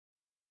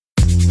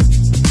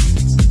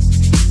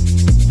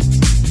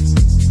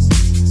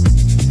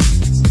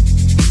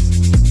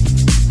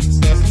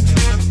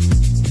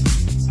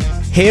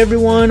Hey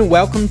everyone,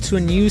 welcome to a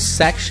new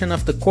section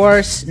of the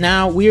course.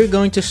 Now we are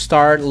going to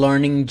start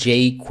learning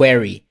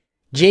jQuery.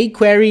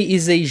 jQuery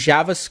is a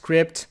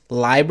JavaScript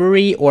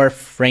library or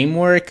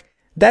framework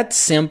that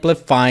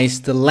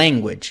simplifies the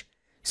language.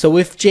 So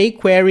with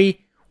jQuery,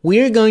 we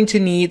are going to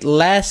need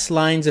less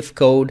lines of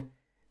code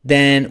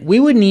than we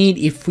would need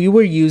if we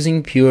were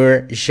using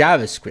pure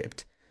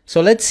JavaScript.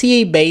 So let's see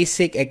a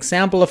basic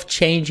example of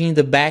changing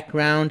the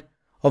background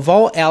of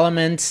all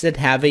elements that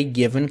have a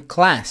given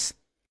class.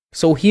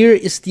 So here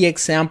is the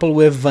example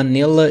with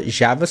vanilla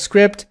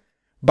JavaScript.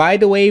 By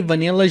the way,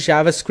 vanilla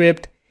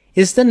JavaScript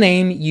is the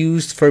name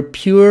used for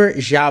pure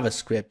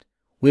JavaScript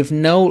with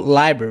no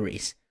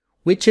libraries,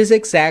 which is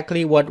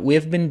exactly what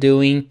we've been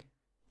doing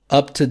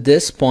up to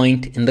this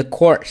point in the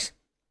course.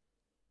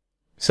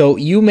 So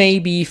you may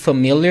be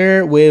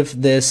familiar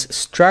with this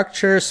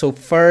structure. So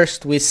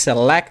first we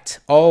select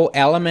all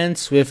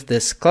elements with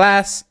this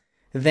class.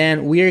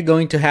 Then we are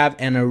going to have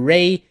an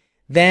array.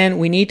 Then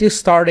we need to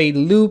start a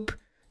loop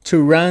to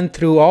run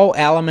through all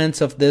elements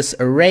of this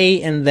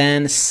array and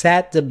then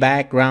set the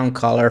background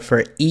color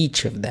for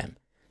each of them.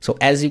 So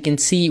as you can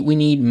see, we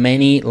need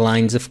many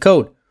lines of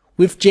code.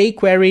 With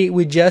jQuery,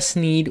 we just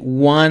need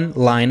one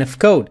line of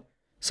code.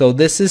 So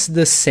this is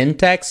the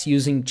syntax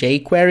using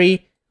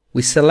jQuery.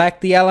 We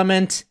select the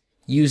element,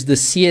 use the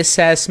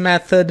CSS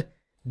method,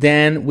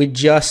 then we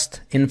just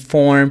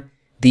inform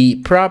the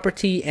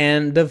property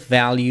and the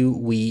value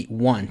we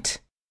want.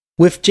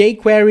 With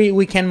jQuery,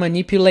 we can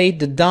manipulate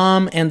the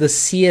DOM and the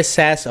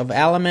CSS of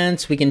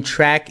elements. We can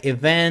track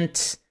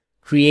events,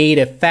 create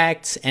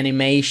effects,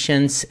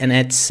 animations, and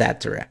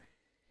etc.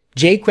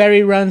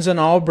 jQuery runs on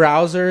all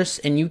browsers,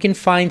 and you can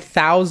find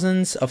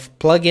thousands of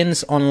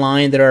plugins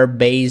online that are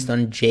based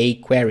on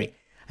jQuery.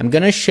 I'm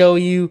going to show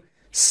you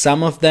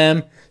some of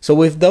them. So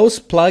with those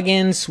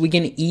plugins, we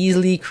can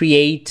easily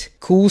create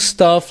cool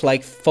stuff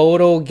like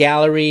photo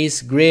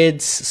galleries,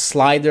 grids,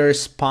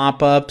 sliders,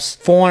 pop-ups,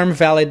 form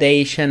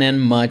validation,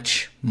 and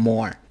much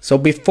more. So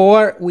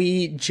before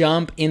we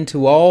jump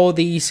into all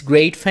these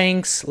great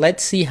things,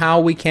 let's see how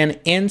we can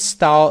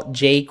install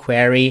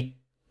jQuery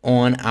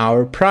on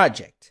our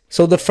project.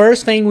 So the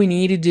first thing we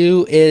need to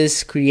do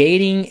is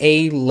creating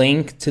a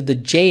link to the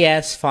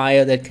JS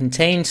file that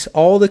contains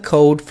all the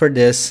code for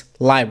this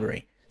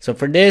library. So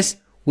for this,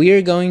 we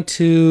are going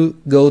to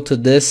go to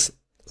this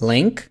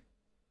link.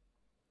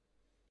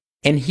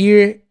 And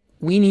here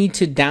we need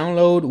to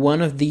download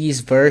one of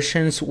these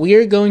versions. We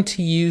are going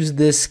to use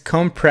this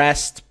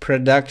compressed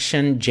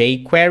production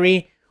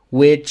jQuery,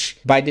 which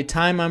by the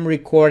time I'm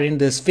recording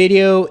this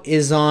video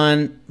is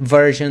on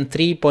version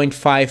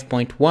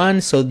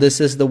 3.5.1. So this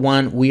is the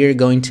one we are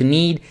going to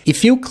need.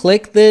 If you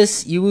click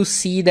this, you will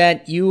see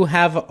that you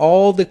have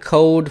all the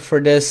code for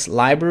this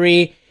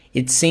library.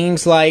 It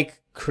seems like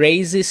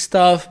crazy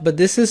stuff, but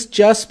this is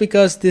just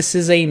because this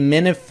is a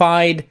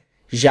minified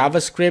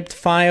JavaScript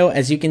file.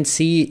 As you can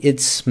see,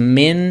 it's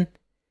min.min.js.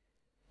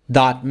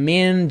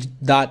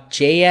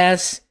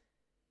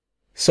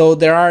 So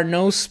there are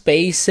no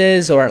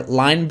spaces or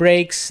line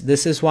breaks.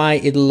 This is why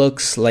it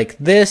looks like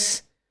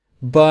this.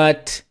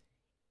 But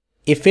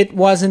if it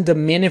wasn't a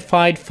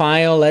minified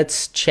file,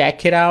 let's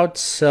check it out.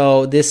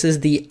 So this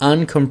is the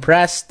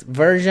uncompressed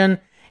version.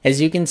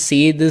 As you can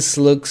see, this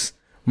looks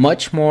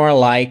much more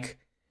like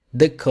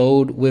the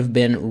code we've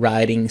been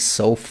writing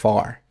so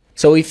far.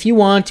 So if you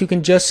want, you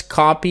can just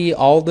copy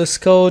all this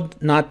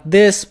code, not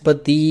this,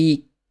 but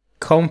the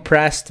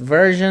compressed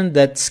version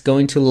that's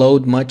going to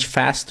load much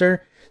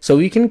faster. So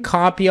you can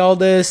copy all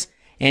this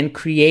and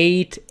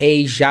create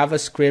a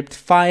JavaScript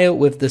file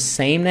with the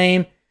same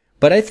name.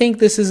 But I think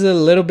this is a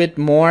little bit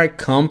more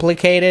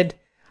complicated.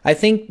 I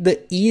think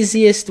the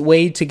easiest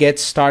way to get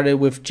started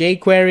with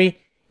jQuery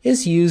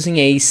is using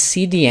a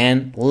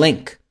CDN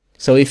link.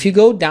 So if you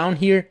go down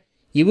here,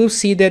 you will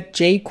see that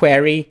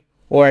jQuery,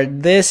 or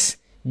this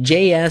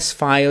JS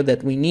file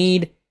that we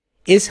need,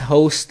 is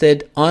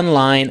hosted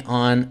online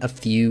on a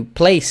few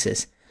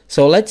places.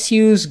 So let's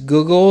use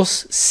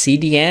Google's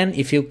CDN.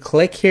 If you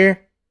click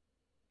here,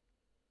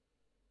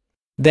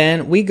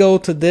 then we go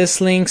to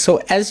this link. So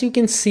as you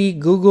can see,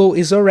 Google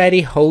is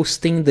already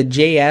hosting the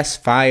JS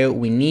file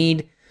we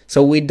need.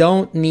 So we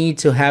don't need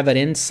to have it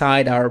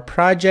inside our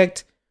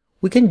project.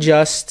 We can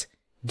just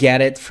get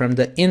it from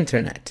the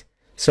internet.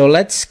 So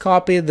let's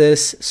copy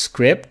this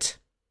script.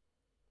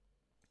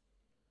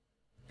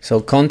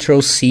 So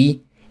Ctrl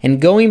C,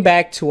 and going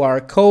back to our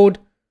code,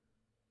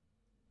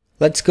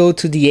 let's go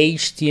to the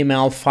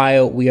HTML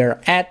file we are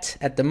at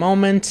the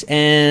moment.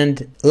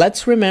 And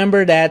let's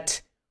remember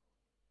that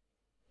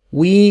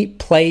we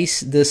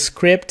place the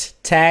script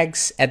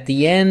tags at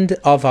the end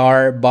of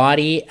our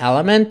body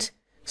element.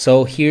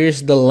 So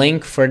here's the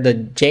link for the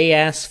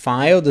JS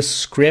file, the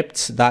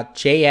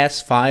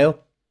scripts.js file.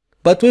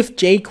 But with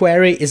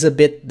jQuery is a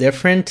bit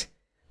different.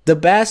 The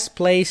best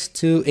place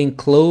to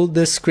include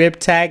the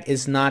script tag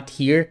is not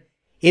here.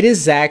 It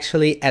is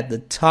actually at the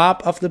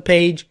top of the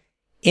page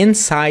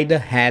inside the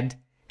head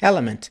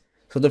element.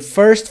 So the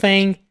first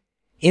thing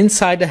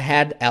inside the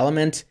head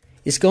element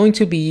is going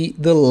to be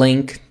the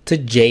link to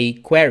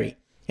jQuery.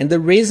 And the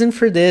reason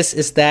for this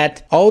is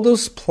that all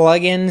those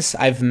plugins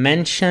I've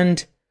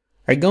mentioned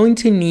are going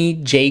to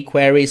need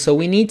jQuery, so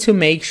we need to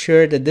make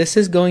sure that this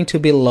is going to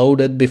be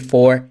loaded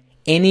before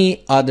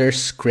any other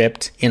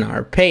script in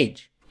our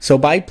page. So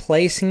by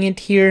placing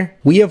it here,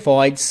 we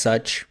avoid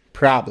such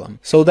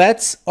problem. So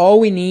that's all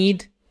we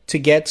need to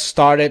get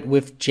started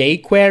with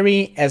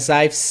jQuery. As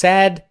I've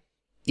said,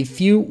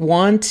 if you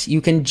want, you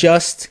can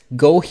just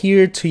go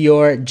here to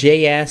your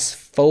JS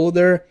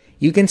folder.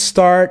 You can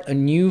start a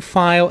new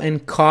file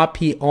and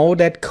copy all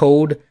that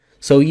code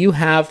so you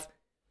have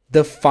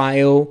the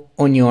file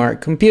on your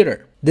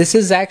computer. This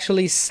is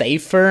actually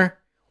safer.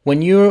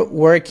 When you're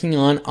working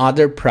on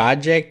other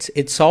projects,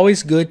 it's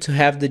always good to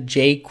have the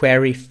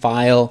jQuery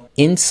file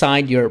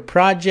inside your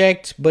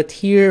project,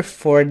 but here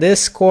for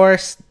this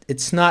course,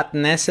 it's not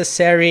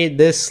necessary.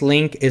 This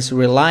link is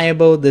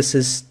reliable. This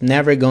is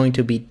never going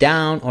to be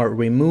down or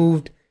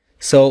removed,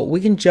 so we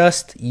can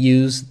just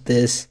use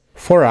this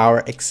for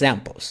our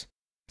examples.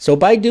 So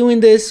by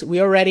doing this,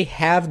 we already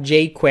have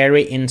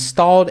jQuery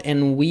installed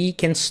and we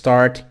can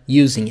start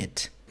using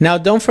it. Now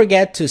don't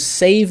forget to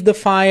save the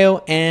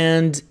file,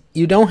 and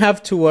you don't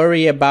have to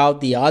worry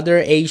about the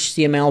other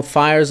HTML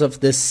files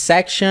of this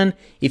section.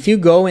 If you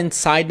go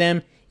inside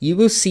them, you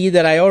will see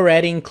that I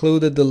already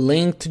included the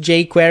link to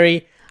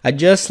jQuery. I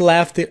just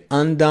left it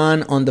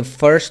undone on the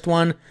first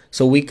one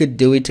so we could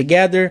do it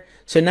together.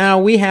 So now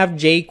we have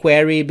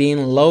jQuery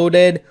being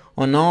loaded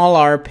on all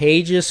our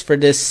pages for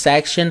this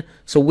section,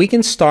 so we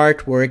can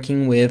start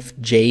working with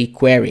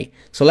jQuery.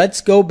 So let's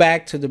go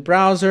back to the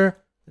browser.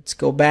 Let's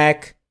go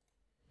back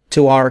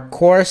to our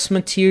course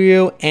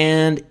material,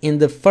 and in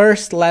the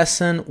first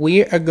lesson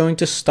we are going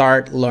to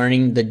start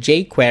learning the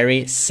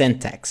jQuery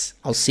syntax.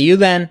 I'll see you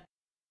then.